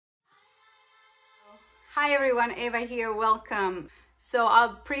Hi everyone, Eva here, welcome. So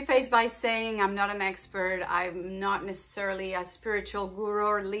I'll preface by saying I'm not an expert. I'm not necessarily a spiritual guru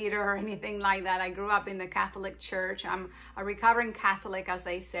or leader or anything like that. I grew up in the Catholic Church. I'm a recovering Catholic, as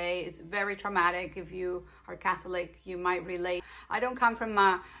they say. It's very traumatic. If you are Catholic, you might relate. I don't come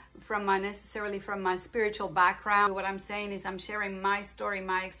necessarily from a spiritual background. What I'm saying is I'm sharing my story,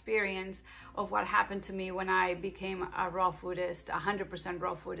 my experience of what happened to me when I became a raw foodist, 100%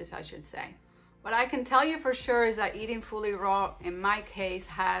 raw foodist, I should say. What I can tell you for sure is that eating fully raw, in my case,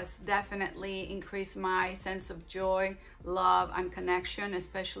 has definitely increased my sense of joy, love, and connection,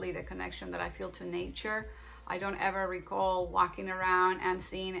 especially the connection that I feel to nature. I don't ever recall walking around and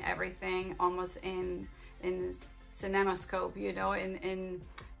seeing everything almost in cinemascope, you know,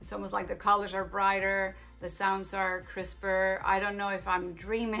 it's almost like the colors are brighter, the sounds are crisper. I don't know if I'm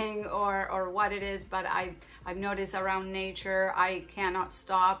dreaming or what it is, but I've noticed around nature, I cannot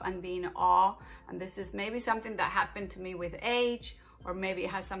stop and be in awe. And this is maybe something that happened to me with age, or maybe it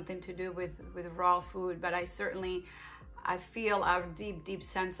has something to do with raw food, but I feel a deep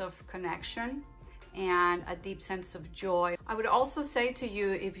sense of connection and a deep sense of joy. I would also say to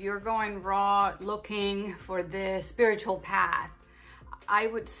you, if you're going raw looking for the spiritual path, I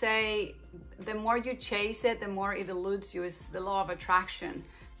would say the more you chase it, the more it eludes you. It's the law of attraction.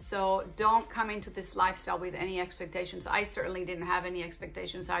 So don't come into this lifestyle with any expectations. I certainly didn't have any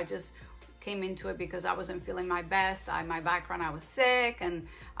expectations. I just came into it because I wasn't feeling my best. My background, I was sick, and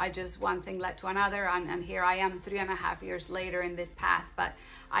I just, one thing led to another, and here I am 3.5 years later in this path. But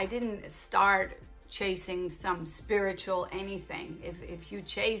I didn't start chasing some spiritual anything. If you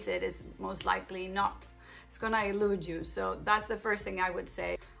chase it, it's most likely not, it's gonna elude you. So that's the first thing I would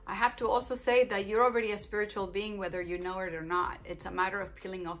say. I have to also say that you're already a spiritual being, whether you know it or not. It's a matter of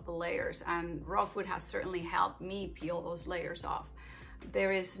peeling off the layers, and raw food has certainly helped me peel those layers off.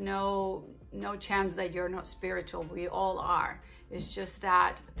 There is no chance that you're not spiritual. We all are. It's just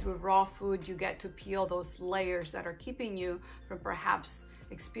that through raw food, you get to peel those layers that are keeping you from perhaps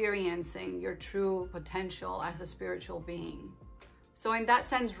experiencing your true potential as a spiritual being. So in that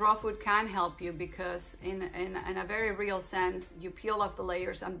sense, raw food can help you, because in a very real sense, you peel off the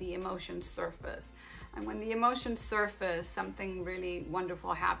layers and the emotions surface. And when the emotions surface, something really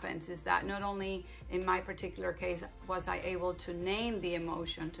wonderful happens, is that not only in my particular case was I able to name the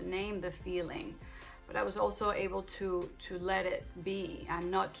emotion, to name the feeling, but I was also able to let it be and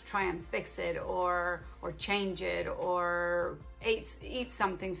not try and fix it or change it or eat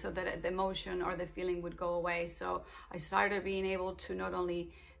something so that the emotion or the feeling would go away. So I started being able to not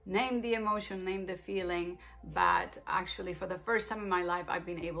only name the emotion, name the feeling, but actually for the first time in my life, I've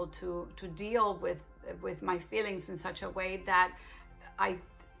been able to deal with my feelings in such a way that I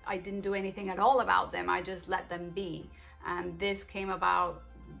didn't do anything at all about them. I just let them be. And this came about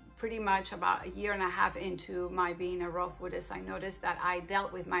pretty much about 1.5 years into my being a raw foodist. I noticed that I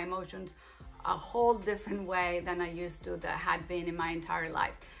dealt with my emotions a whole different way than I used to, that had been in my entire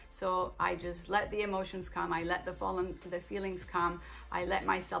life. So I just let the emotions come, I let the feelings come, I let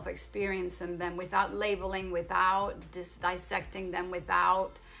myself experience them without labeling, without dissecting them,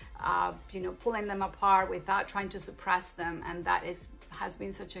 without pulling them apart, without trying to suppress them. And that has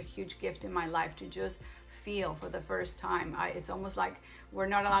been such a huge gift in my life, to just feel for the first time. It's almost like we're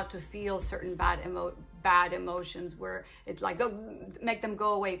not allowed to feel certain bad emotions, where it's like, make them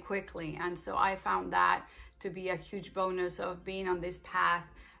go away quickly. And so I found that to be a huge bonus of being on this path.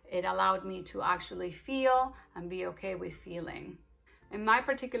 It allowed me to actually feel and be okay with feeling. In my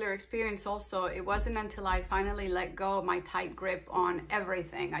particular experience also, it wasn't until I finally let go of my tight grip on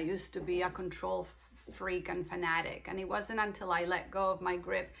everything. I used to be a control freak and fanatic, and it wasn't until I let go of my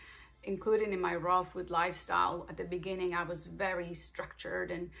grip, including in my raw food lifestyle. At the beginning, I was very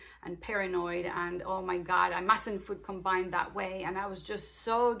structured and paranoid, and oh my God, I mustn't food combine that way. And I was just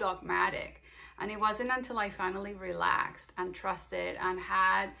so dogmatic. And it wasn't until I finally relaxed and trusted and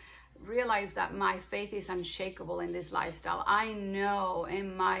had realized that my faith is unshakable in this lifestyle. I know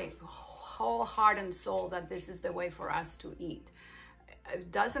in my whole heart and soul that this is the way for us to eat.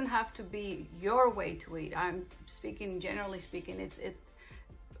 It doesn't have to be your way to eat. I'm speaking, generally speaking,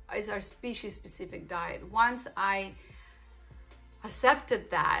 it's our species specific diet. Once I accepted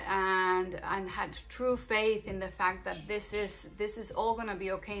that and had true faith in the fact that this is all gonna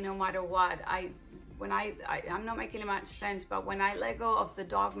be okay no matter what, I'm not making much sense, but when I let go of the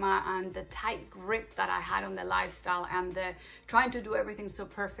dogma and the tight grip that I had on the lifestyle and the trying to do everything so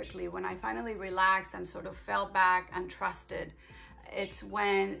perfectly, when I finally relaxed and sort of fell back and trusted, it's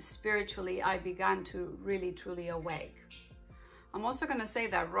when spiritually I began to really truly awake. I'm also gonna say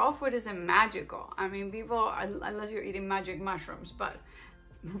that raw food isn't magical. I mean, people, unless you're eating magic mushrooms, but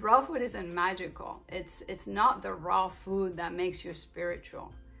raw food isn't magical. It's not the raw food that makes you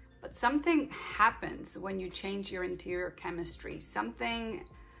spiritual. But something happens when you change your interior chemistry. Something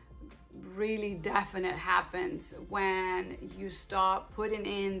really definite happens when you stop putting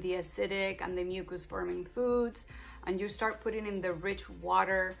in the acidic and the mucus forming foods, and you start putting in the rich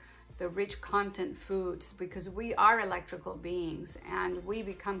water, the rich content foods, because we are electrical beings and we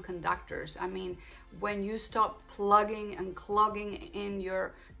become conductors. I mean, when you stop plugging and clogging in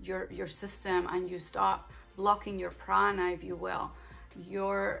your system, and you stop blocking your prana, if you will,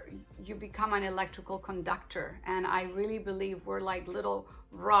 you become an electrical conductor. And I really believe we're like little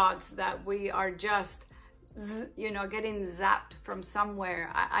rods that we are just, you know, getting zapped from somewhere.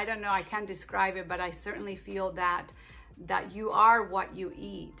 I don't know, I can't describe it, but I certainly feel that you are what you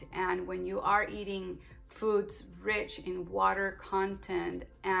eat. And when you are eating foods rich in water content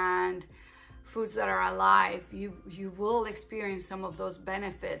and foods that are alive, you will experience some of those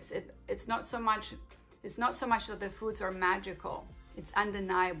benefits. It's not so much that the foods are magical. It's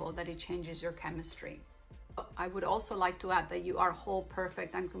undeniable that it changes your chemistry. I would also like to add that you are whole,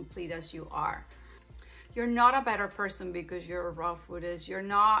 perfect, and complete as you are. You're not a better person because you're a raw foodist. You're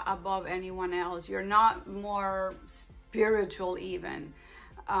not above anyone else. You're not more spiritual even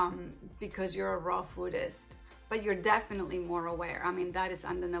because you're a raw foodist. But you're definitely more aware. I mean, that is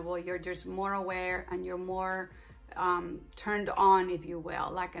undeniable. You're just more aware, and you're more turned on, if you will,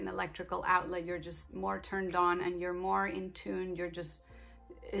 like an electrical outlet. You're just more turned on, and you're more in tune. You're just,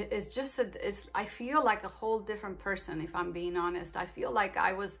 I feel like a whole different person, if I'm being honest. I feel like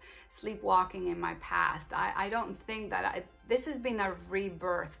I was sleepwalking in my past. I don't think that this has been a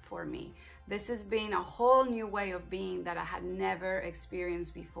rebirth for me. This has been a whole new way of being that I had never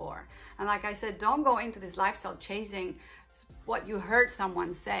experienced before. And like I said, don't go into this lifestyle chasing what you heard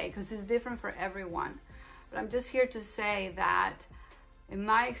someone say, because it's different for everyone. But I'm just here to say that in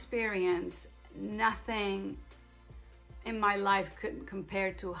my experience, nothing in my life could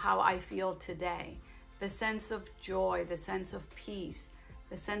compare to how I feel today. The sense of joy, the sense of peace,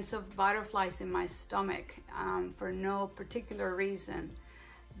 the sense of butterflies in my stomach for no particular reason,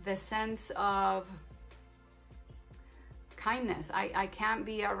 the sense of kindness. I can't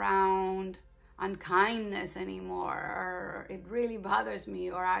be around unkindness anymore, or it really bothers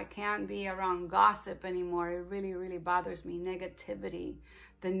me, or I can't be around gossip anymore. It really, really bothers me. Negativity,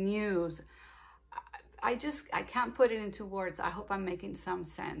 the news. I can't put it into words. I hope I'm making some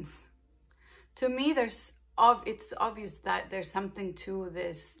sense. To me, it's obvious that there's something to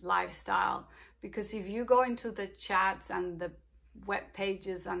this lifestyle, because if you go into the chats and the web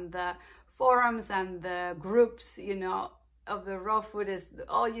pages and the forums and the groups, you know, of the raw food, is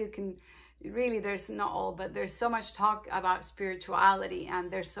all you can really, there's not all, but there's so much talk about spirituality,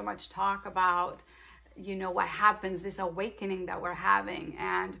 and there's so much talk about, you know, what happens, this awakening that we're having.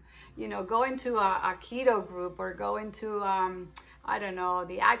 And, you know, go into a keto group, or go into, I don't know,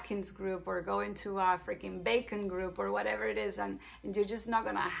 the Atkins group, or go into a freaking bacon group, or whatever it is. And you're just not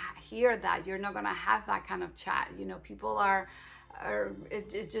going to hear that. You're not going to have that kind of chat. You know, people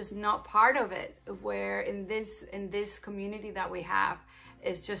it's just not part of it, where in this community that we have,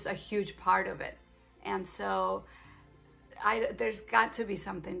 it's just a huge part of it. And so there's got to be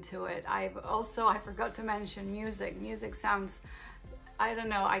something to it. I forgot to mention music. Music sounds, I don't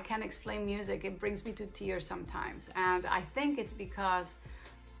know, I can't explain music. It brings me to tears sometimes. And I think it's because,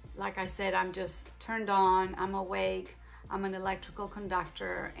 like I said, I'm just turned on, I'm awake, I'm an electrical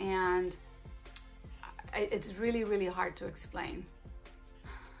conductor, and it's really, really hard to explain.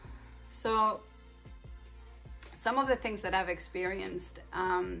 So some of the things that I've experienced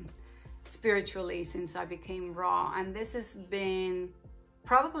spiritually since I became raw, and this has been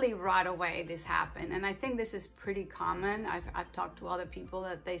probably right away this happened, and I think this is pretty common. I've talked to other people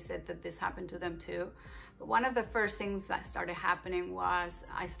that they said that this happened to them too. But one of the first things that started happening was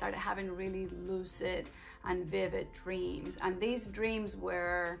I started having really lucid and vivid dreams, and these dreams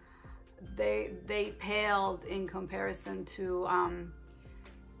were, they paled in comparison to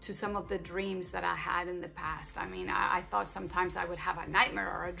some of the dreams that I had in the past. I mean, I thought sometimes I would have a nightmare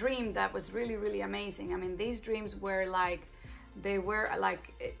or a dream that was really, really amazing. I mean, these dreams were like, they were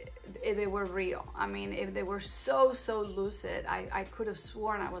real. I mean, if they were so lucid, I could have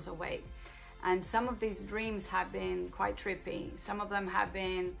sworn I was awake. And some of these dreams have been quite trippy. Some of them have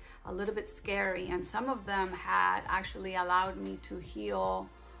been a little bit scary, and some of them had actually allowed me to heal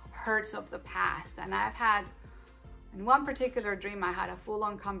hurts of the past. And I've had, in one particular dream, I had a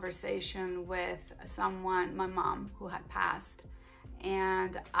full-on conversation with someone, my mom, who had passed.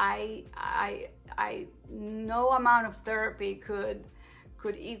 And no amount of therapy could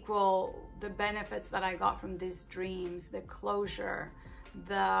equal the benefits that I got from these dreams, the closure,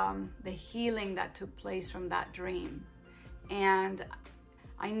 the healing that took place from that dream. And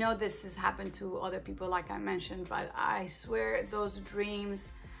I know this has happened to other people, like I mentioned, but I swear those dreams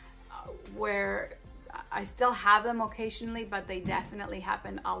where I still have them occasionally, but they definitely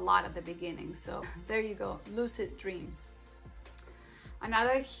happen a lot at the beginning. So there you go, lucid dreams.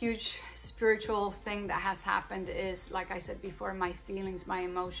 Another huge spiritual thing that has happened is, like I said before, my feelings, my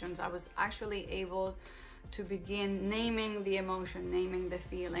emotions. I was actually able to begin naming the emotion, naming the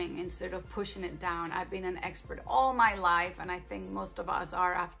feeling, instead of pushing it down. I've been an expert all my life, and I think most of us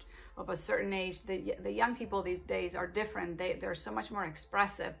are after of a certain age. The young people these days are different. They're so much more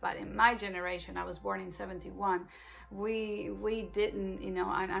expressive. But in my generation, I was born in '71. We didn't, you know.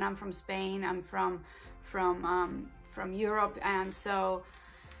 And I'm from Spain. I'm from Europe, and so,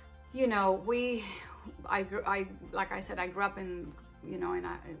 you know, like I said, I grew up in, you know, in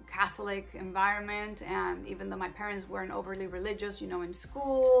a Catholic environment, and even though my parents weren't overly religious, you know, in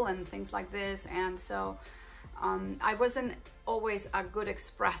school and things like this, and so I wasn't always a good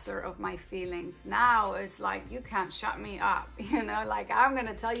expresser of my feelings. Now it's like, you can't shut me up, you know, like I'm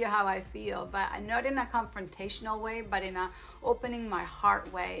gonna tell you how I feel, but not in a confrontational way, but in a opening my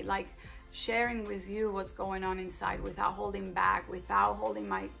heart way, like sharing with you what's going on inside without holding back, without holding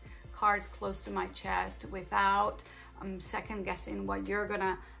my cards close to my chest, without second guessing what you're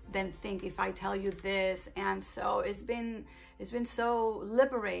gonna then think if I tell you this. And so it's been so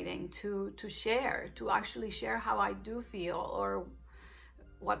liberating to share, to actually share how I do feel or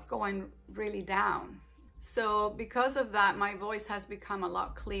what's going really down. So because of that, my voice has become a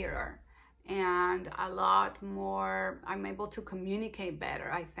lot clearer and a lot more, I'm able to communicate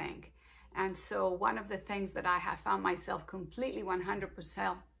better, I think. And so one of the things that I have found myself completely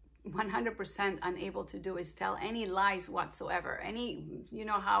 100% unable to do is tell any lies whatsoever. Any, you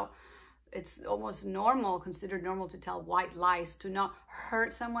know how it's almost normal, considered normal, to tell white lies, to not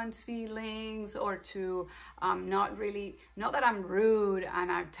hurt someone's feelings, or to not that I'm rude and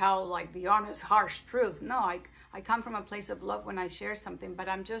I tell like the honest, harsh truth. No, I come from a place of love when I share something, but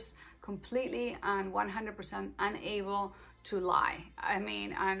I'm just completely and 100% unable to lie. I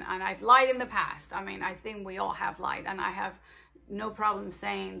mean, and I've lied in the past. I mean, I think we all have lied, and I have no problem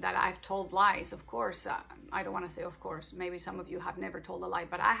saying that I've told lies. Of course, I don't want to say of course. Maybe some of you have never told a lie,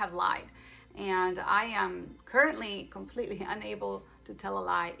 but I have lied. And I am currently completely unable to tell a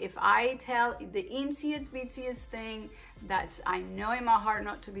lie. If I tell the insiest thing that I know in my heart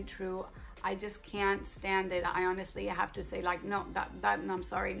not to be true, I just can't stand it. I honestly have to say, like, no, I'm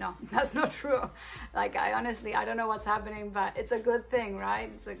sorry, no, that's not true. Like, I don't know what's happening, but it's a good thing, right?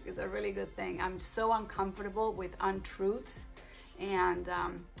 It's a really good thing. I'm so uncomfortable with untruths. And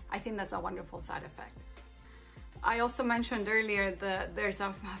I think that's a wonderful side effect. I also mentioned earlier that there's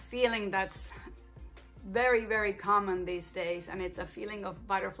a feeling that's very, very common these days, and it's a feeling of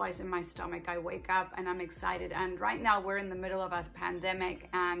butterflies in my stomach. I wake up and I'm excited, and right now we're in the middle of a pandemic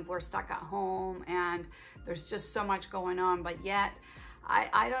and we're stuck at home and there's just so much going on, but yet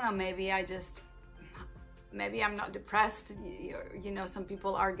I don't know, maybe I'm not depressed. You know, some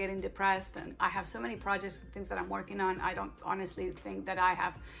people are getting depressed, and I have so many projects and things that I'm working on. I don't honestly think that I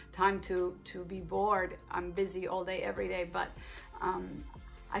have time to be bored. I'm busy all day, every day, but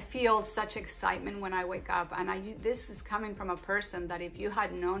I feel such excitement when I wake up. And this is coming from a person that, if you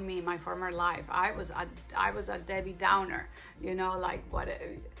had known me in my former life, I was a Debbie Downer, you know, like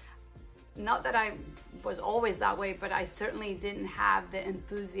not that I was always that way, but I certainly didn't have the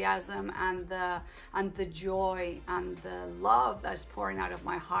enthusiasm and the joy and the love that's pouring out of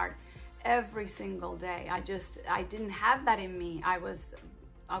my heart every single day. I didn't have that in me. I was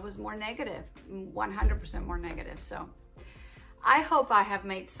more negative, 100% more negative. So I hope I have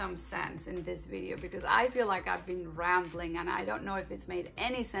made some sense in this video, because I feel like I've been rambling and I don't know if it's made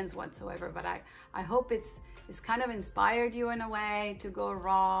any sense whatsoever, but I hope it's kind of inspired you in a way to go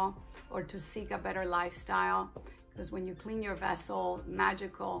raw or to seek a better lifestyle, because when you clean your vessel,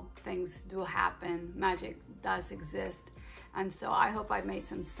 magical things do happen. Magic does exist. And so I hope I've made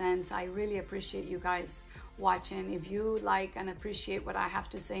some sense. I really appreciate you guys watching. If you like and appreciate what I have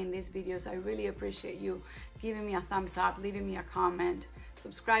to say in these videos, I really appreciate you giving me a thumbs up, leaving me a comment,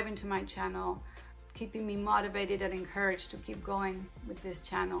 subscribing to my channel, keeping me motivated and encouraged to keep going with this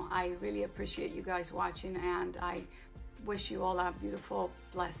channel. I really appreciate you guys watching, and I wish you all a beautiful,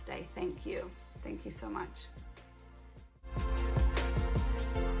 blessed day. Thank you. Thank you so much.